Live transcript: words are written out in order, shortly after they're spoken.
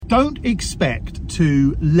Don't expect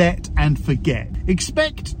to let and forget.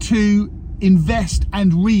 Expect to invest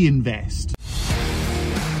and reinvest.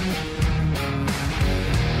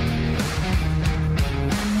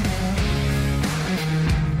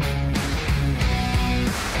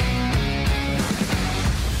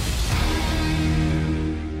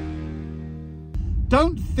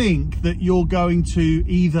 Don't think that you're going to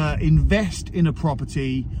either invest in a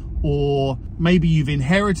property, or maybe you've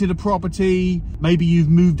inherited a property, maybe you've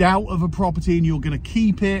moved out of a property and you're going to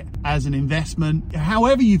keep it as an investment.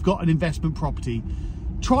 However you've got an investment property,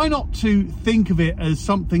 try not to think of it as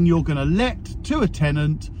something you're going to let to a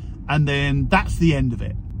tenant and then that's the end of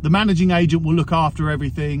it. The managing agent will look after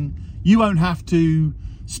everything. You won't have to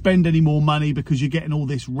spend any more money because you're getting all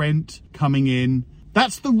this rent coming in.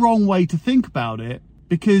 That's the wrong way to think about it,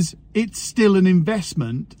 because it's still an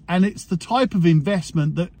investment, and it's the type of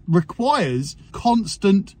investment that requires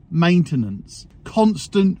constant maintenance,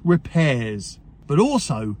 constant repairs, but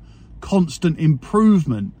also constant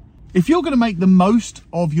improvement. If you're going to make the most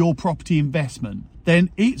of your property investment,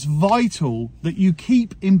 then it's vital that you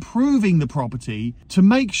keep improving the property to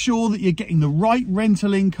make sure that you're getting the right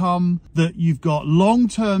rental income, that you've got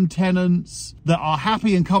long-term tenants that are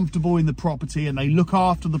happy and comfortable in the property and they look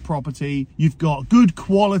after the property. You've got good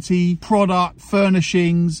quality product,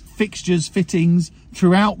 furnishings, fixtures, fittings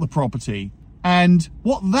throughout the property. And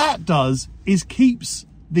what that does is keeps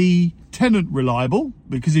the tenant reliable,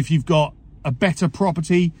 because if you've got a better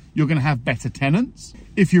property, you're going to have better tenants.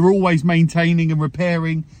 If you're always maintaining and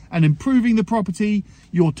repairing and improving the property,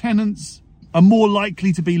 your tenants are more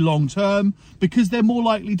likely to be long-term because they're more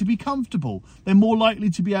likely to be comfortable. They're more likely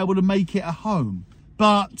to be able to make it a home.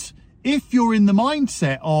 But if you're in the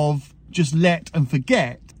mindset of just let and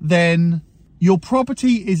forget, then your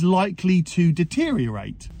property is likely to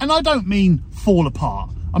deteriorate. And I don't mean fall apart.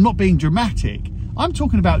 I'm not being dramatic. I'm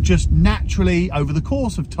talking about just naturally over the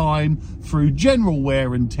course of time, through general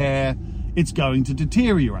wear and tear, it's going to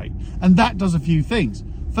deteriorate. And that does a few things.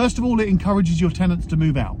 First of all, it encourages your tenants to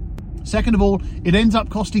move out. Second of all, it ends up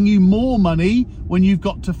costing you more money when you've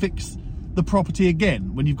got to fix the property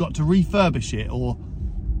again, when you've got to refurbish it or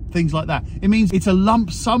things like that. It means it's a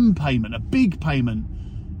lump sum payment, a big payment,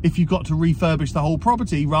 if you've got to refurbish the whole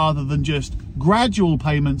property rather than just gradual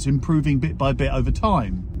payments improving bit by bit over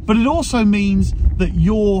time. But it also means that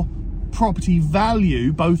your property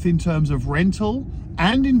value, both in terms of rental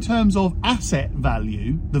and in terms of asset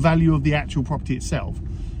value, the value of the actual property itself,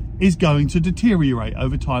 is going to deteriorate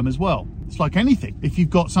over time as well. It's like anything. If you've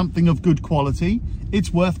got something of good quality,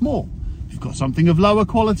 it's worth more. If you've got something of lower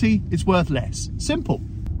quality, it's worth less. Simple.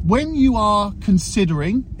 When you are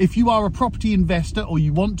considering, if you are a property investor or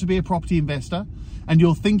you want to be a property investor and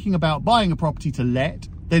you're thinking about buying a property to let,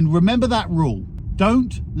 then remember that rule.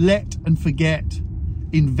 Don't let and forget,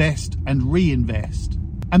 invest and reinvest.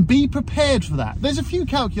 And be prepared for that. There's a few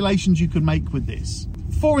calculations you can make with this.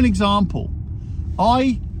 For an example,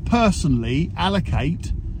 I personally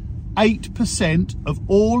allocate 8% of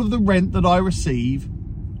all of the rent that I receive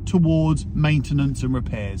towards maintenance and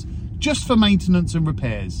repairs. Just for maintenance and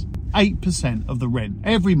repairs, 8% of the rent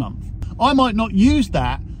every month. I might not use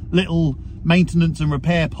that little maintenance and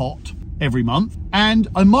repair pot every month, and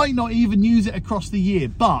I might not even use it across the year,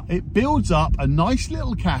 but it builds up a nice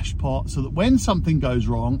little cash pot so that when something goes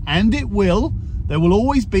wrong, and it will, there will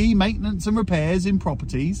always be maintenance and repairs in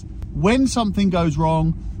properties. When something goes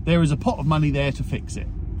wrong, there is a pot of money there to fix it.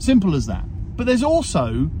 Simple as that. But there's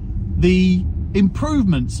also the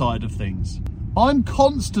improvement side of things. I'm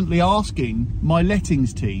constantly asking my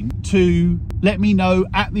lettings team to let me know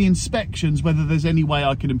at the inspections whether there's any way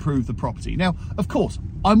I can improve the property. Now, of course,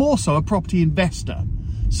 I'm also a property investor.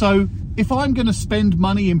 So if I'm going to spend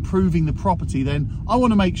money improving the property, then I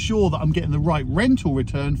want to make sure that I'm getting the right rental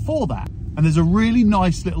return for that. And there's a really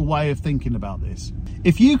nice little way of thinking about this.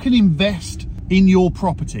 If you can invest in your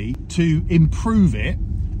property to improve it,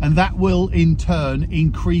 and that will in turn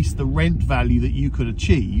increase the rent value that you could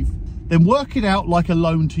achieve, then work it out like a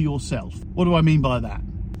loan to yourself. What do I mean by that?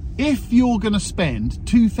 If you're going to spend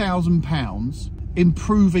 £2,000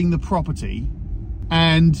 improving the property,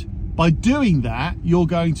 and by doing that, you're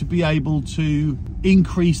going to be able to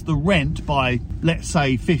increase the rent by, let's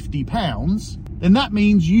say, £50, then that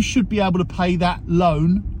means you should be able to pay that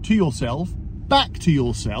loan to yourself, back to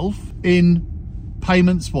yourself in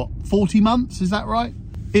payments, 40 months, is that right?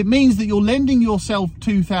 It means that you're lending yourself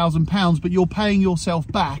 £2,000, but you're paying yourself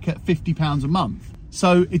back at £50 a month.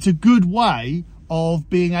 So it's a good way of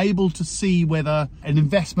being able to see whether an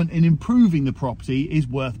investment in improving the property is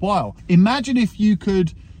worthwhile. Imagine if you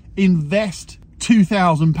could invest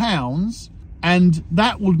 £2,000 And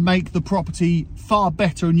that would make the property far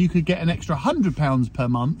better, and you could get an extra £100 per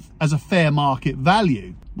month as a fair market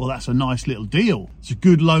value. Well, that's a nice little deal. It's a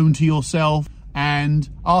good loan to yourself. And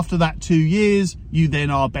after that 2 years, you then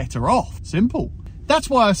are better off. Simple. That's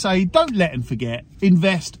why I say don't let and forget,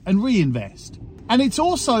 invest and reinvest. And it's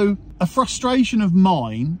also a frustration of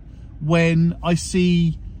mine when I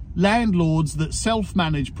see landlords that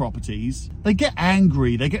self-manage properties. They get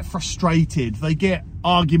angry, they get frustrated, they get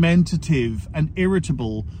argumentative and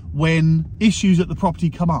irritable when issues at the property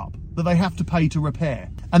come up that they have to pay to repair.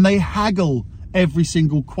 And they haggle every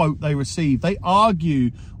single quote they receive. They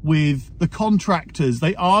argue with the contractors,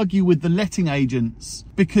 they argue with the letting agents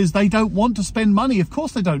because they don't want to spend money. Of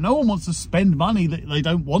course they don't. No one wants to spend money that they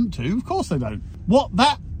don't want to. Of course they don't. What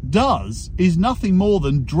that does is nothing more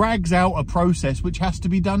than drags out a process which has to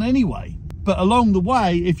be done anyway. But along the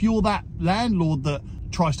way, if you're that landlord that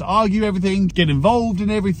tries to argue everything, get involved in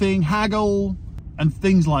everything, haggle and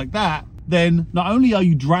things like that, then not only are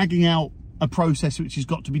you dragging out a process which has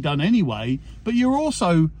got to be done anyway, but you're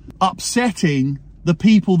also upsetting the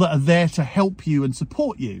people that are there to help you and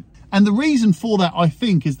support you. And the reason for that, I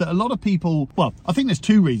think, is that a lot of people, well, I think there's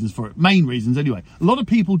two reasons for it, main reasons anyway. A lot of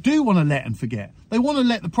people do want to let and forget. They want to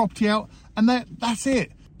let the property out and that's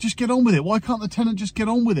it. Just get on with it. Why can't the tenant just get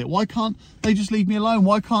on with it? Why can't they just leave me alone?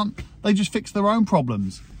 Why can't they just fix their own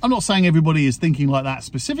problems? I'm not saying everybody is thinking like that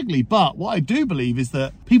specifically, but what I do believe is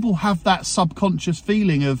that people have that subconscious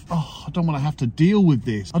feeling of, oh, I don't want to have to deal with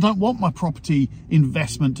this. I don't want my property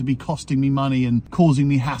investment to be costing me money and causing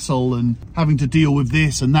me hassle and having to deal with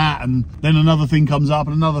this and that, and then another thing comes up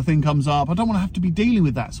and another thing comes up. I don't want to have to be dealing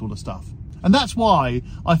with that sort of stuff. And that's why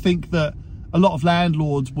I think that a lot of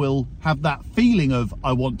landlords will have that feeling of,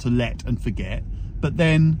 I want to let and forget, but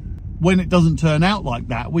then when it doesn't turn out like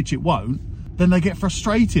that, which it won't, then they get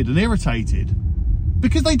frustrated and irritated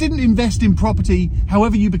because they didn't invest in property.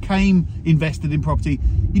 However you became invested in property,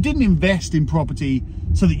 you didn't invest in property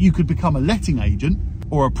so that you could become a letting agent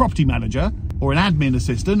or a property manager or an admin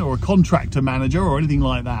assistant or a contractor manager or anything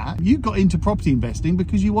like that. You got into property investing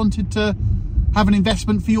because you wanted to have an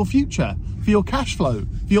investment for your future, for your cash flow,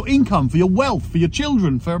 for your income, for your wealth, for your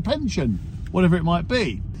children, for a pension, whatever it might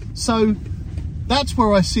be. So that's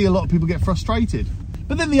where I see a lot of people get frustrated.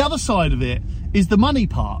 But then the other side of it is the money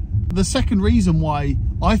part. The second reason why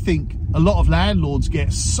I think a lot of landlords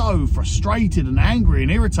get so frustrated and angry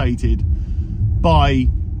and irritated by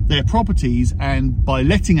their properties and by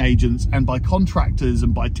letting agents and by contractors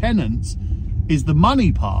and by tenants is the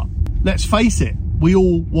money part. Let's face it, we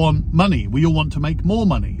all want money. We all want to make more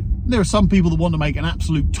money. There are some people that want to make an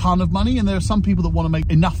absolute ton of money, and there are some people that want to make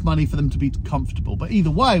enough money for them to be comfortable. But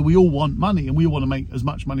either way, we all want money and we all want to make as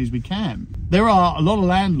much money as we can. There are a lot of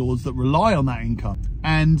landlords that rely on that income,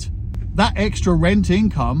 and that extra rent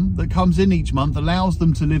income that comes in each month allows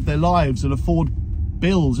them to live their lives and afford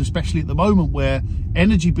bills, especially at the moment where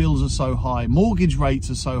energy bills are so high, mortgage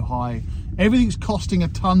rates are so high, everything's costing a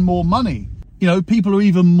ton more money. You know, people are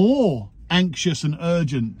even more anxious and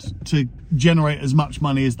urgent to generate as much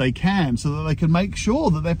money as they can so that they can make sure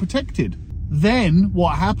that they're protected. Then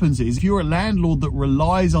what happens is, if you're a landlord that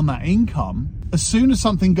relies on that income, as soon as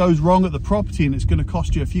something goes wrong at the property and it's going to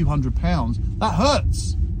cost you a few £100s, that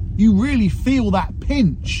hurts. You really feel that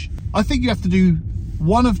pinch. I think you have to do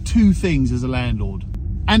one of two things as a landlord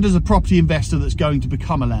and as a property investor that's going to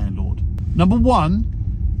become a landlord. Number one,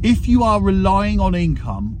 if you are relying on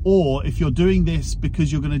income, or if you're doing this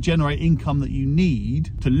because you're going to generate income that you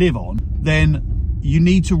need to live on, then you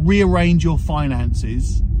need to rearrange your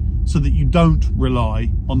finances so that you don't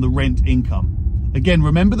rely on the rent income. Again,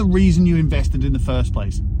 remember the reason you invested in the first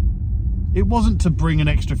place. It wasn't to bring an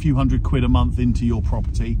extra few £100 a month into your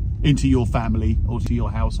property, into your family or to your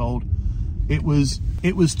household. It was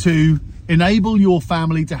to enable your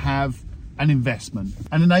family to have an investment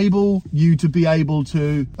and enable you to be able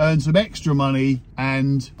to earn some extra money.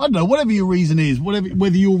 And I don't know, whatever your reason is,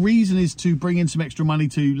 whether your reason is to bring in some extra money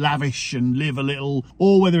to lavish and live a little,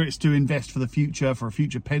 or whether it's to invest for the future, for a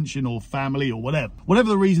future pension or family or whatever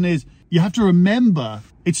the reason is, you have to remember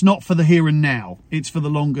it's not for the here and now, it's for the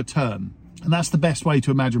longer term. And that's the best way to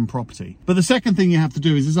imagine property. But the second thing you have to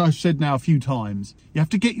do is, as I've said now a few times, you have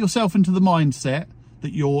to get yourself into the mindset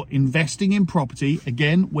that you're investing in property.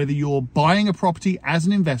 Again, whether you're buying a property as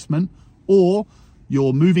an investment, or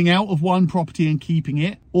you're moving out of one property and keeping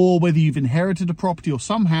it, or whether you've inherited a property or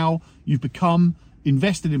somehow you've become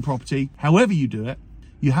invested in property, however you do it,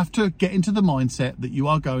 you have to get into the mindset that you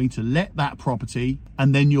are going to let that property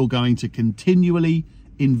and then you're going to continually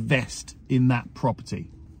invest in that property.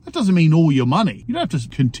 That doesn't mean all your money. You don't have to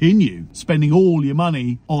continue spending all your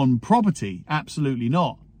money on property. Absolutely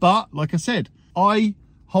not. But like I said, I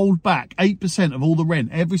hold back 8% of all the rent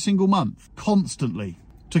every single month, constantly,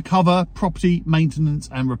 to cover property maintenance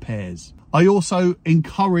and repairs. I also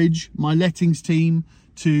encourage my lettings team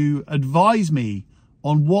to advise me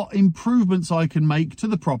on what improvements I can make to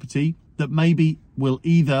the property that maybe will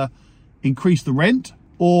either increase the rent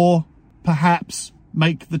or perhaps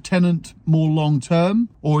make the tenant more long-term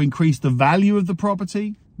or increase the value of the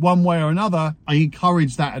property. One way or another, I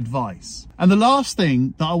encourage that advice. And the last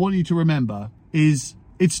thing that I want you to remember is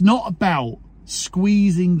it's not about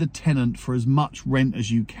squeezing the tenant for as much rent as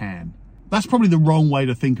you can. That's probably the wrong way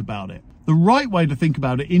to think about it. The right way to think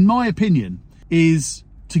about it, in my opinion, is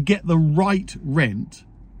to get the right rent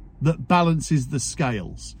that balances the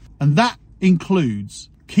scales. And that includes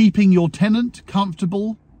keeping your tenant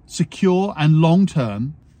comfortable, secure and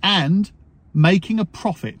long-term, and making a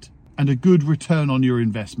profit and a good return on your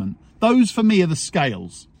investment. Those for me are the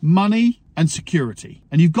scales: money and security.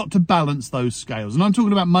 And you've got to balance those scales. And I'm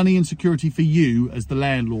talking about money and security for you as the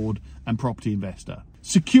landlord and property investor.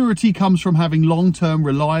 Security comes from having long-term,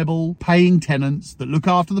 reliable, paying tenants that look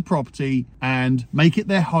after the property and make it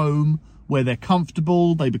their home, where they're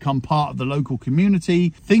comfortable, they become part of the local community.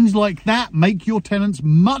 Things like that make your tenants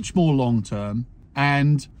much more long-term,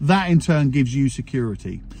 and that in turn gives you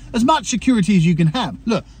security. As much security as you can have.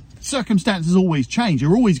 Look, circumstances always change.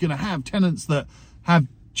 You're always going to have tenants that have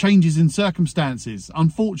changes in circumstances,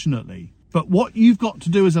 unfortunately. But what you've got to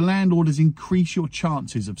do as a landlord is increase your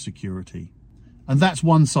chances of security. And that's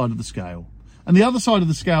one side of the scale. And the other side of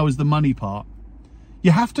the scale is the money part.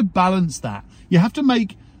 You have to balance that. You have to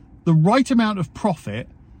make the right amount of profit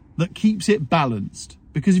that keeps it balanced.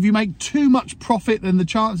 Because if you make too much profit, then the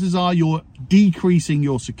chances are you're decreasing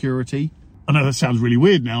your security. I know that sounds really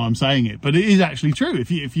weird now I'm saying it, but it is actually true.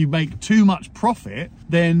 If you make too much profit,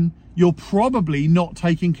 then you're probably not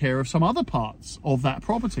taking care of some other parts of that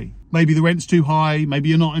property. Maybe the rent's too high, maybe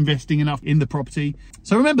you're not investing enough in the property.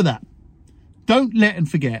 So remember that. Don't let and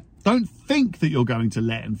forget. Don't think that you're going to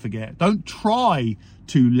let and forget. Don't try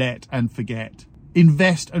to let and forget.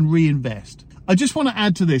 Invest and reinvest. I just want to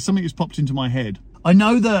add to this something that's popped into my head. I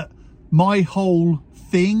know that my whole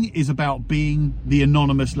thing is about being the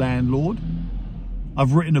anonymous landlord.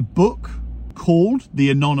 I've written a book called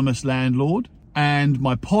The Anonymous Landlord, and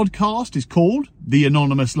my podcast is called The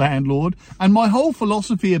Anonymous Landlord. And my whole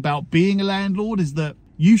philosophy about being a landlord is that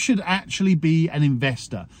you should actually be an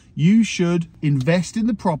investor. You should invest in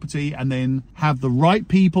the property and then have the right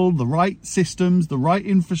people, the right systems, the right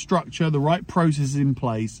infrastructure, the right processes in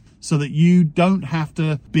place so that you don't have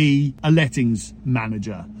to be a lettings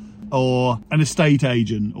manager or an estate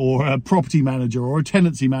agent or a property manager or a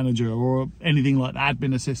tenancy manager or anything like that,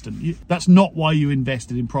 admin assistant. That's not why you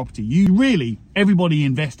invested in property. Everybody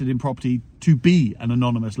invested in property to be an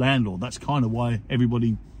anonymous landlord. That's kind of why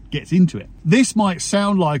everybody gets into it. This might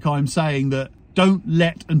sound like I'm saying that don't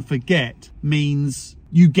let and forget means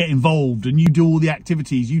you get involved and you do all the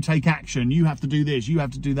activities, you take action, you have to do this, you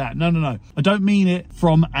have to do that. No. I don't mean it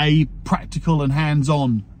from a practical and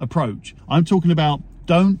hands-on approach. I'm talking about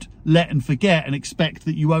don't let and forget and expect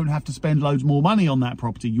that you won't have to spend loads more money on that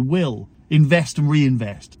property. You will. Invest and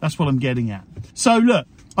reinvest. That's what I'm getting at. So look,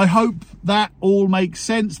 I hope that all makes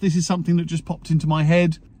sense. This is something that just popped into my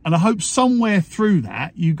head. And I hope somewhere through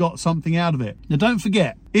that you got something out of it. Now don't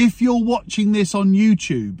forget, if you're watching this on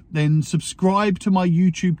YouTube, then subscribe to my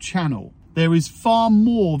YouTube channel. There is far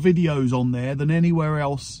more videos on there than anywhere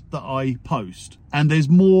else that I post. And there's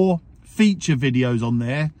more feature videos on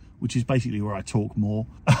there, which is basically where I talk more.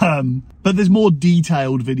 But there's more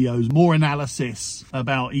detailed videos, more analysis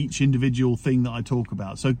about each individual thing that I talk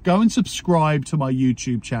about. So go and subscribe to my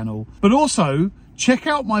YouTube channel. But also, check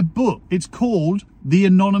out my book. It's called The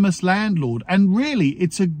Anonymous Landlord. And really,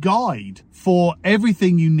 it's a guide for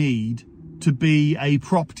everything you need to be a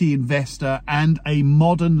property investor and a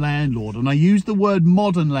modern landlord. And I use the word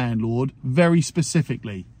modern landlord very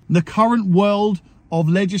specifically. In the current world of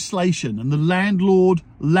legislation and the landlord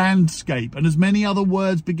landscape and as many other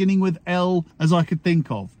words beginning with L as I could think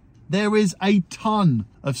of, there is a ton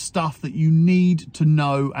of stuff that you need to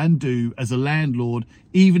know and do as a landlord,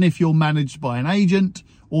 even if you're managed by an agent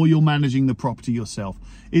or you're managing the property yourself.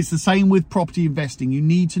 It's the same with property investing. You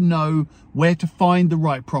need to know where to find the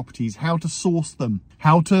right properties, how to source them,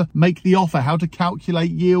 how to make the offer, how to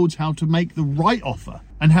calculate yields, how to make the right offer,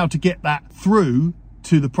 and how to get that through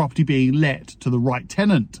to the property being let to the right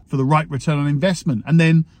tenant for the right return on investment. And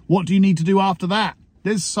then what do you need to do after that?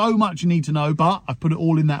 There's so much you need to know, but I put it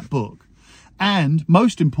all in that book. And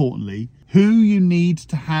most importantly, who you need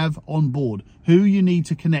to have on board, who you need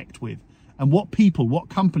to connect with, and what people, what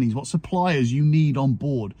companies, what suppliers you need on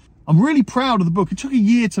board. I'm really proud of the book. It took a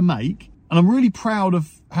year to make, and I'm really proud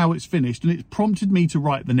of how it's finished, and it's prompted me to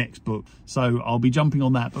write the next book. So I'll be jumping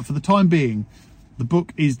on that. But for the time being, the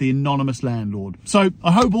book is The Anonymous Landlord. So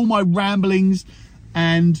I hope all my ramblings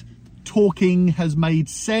and talking has made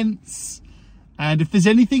sense. And if there's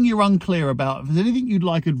anything you're unclear about, if there's anything you'd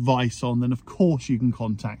like advice on, then of course you can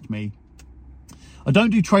contact me. I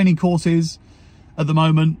don't do training courses at the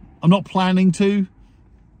moment. I'm not planning to.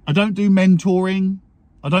 I don't do mentoring.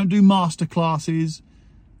 I don't do masterclasses.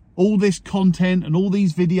 All this content and all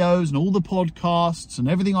these videos and all the podcasts and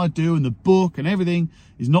everything I do and the book and everything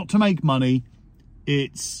is not to make money.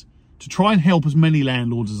 It's to try and help as many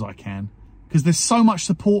landlords as I can, because there's so much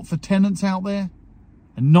support for tenants out there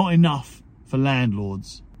and not enough for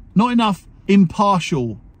landlords. Not enough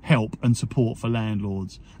impartial help and support for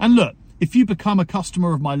landlords. And look, if you become a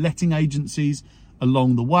customer of my letting agencies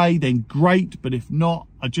along the way, then great. But if not,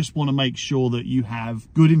 I just want to make sure that you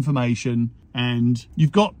have good information and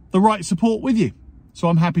you've got the right support with you. So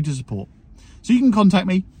I'm happy to support. So you can contact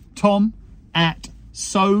me,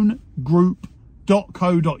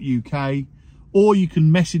 tom@sonegroup.co.uk, or you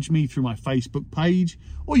can message me through my Facebook page,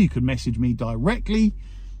 or you can message me directly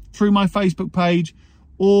through my Facebook page,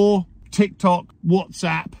 or TikTok,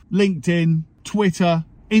 WhatsApp, LinkedIn, Twitter,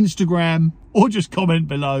 Instagram, or just comment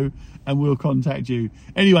below and we'll contact you.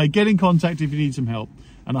 Anyway, get in contact if you need some help,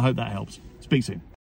 and I hope that helps. Speak soon.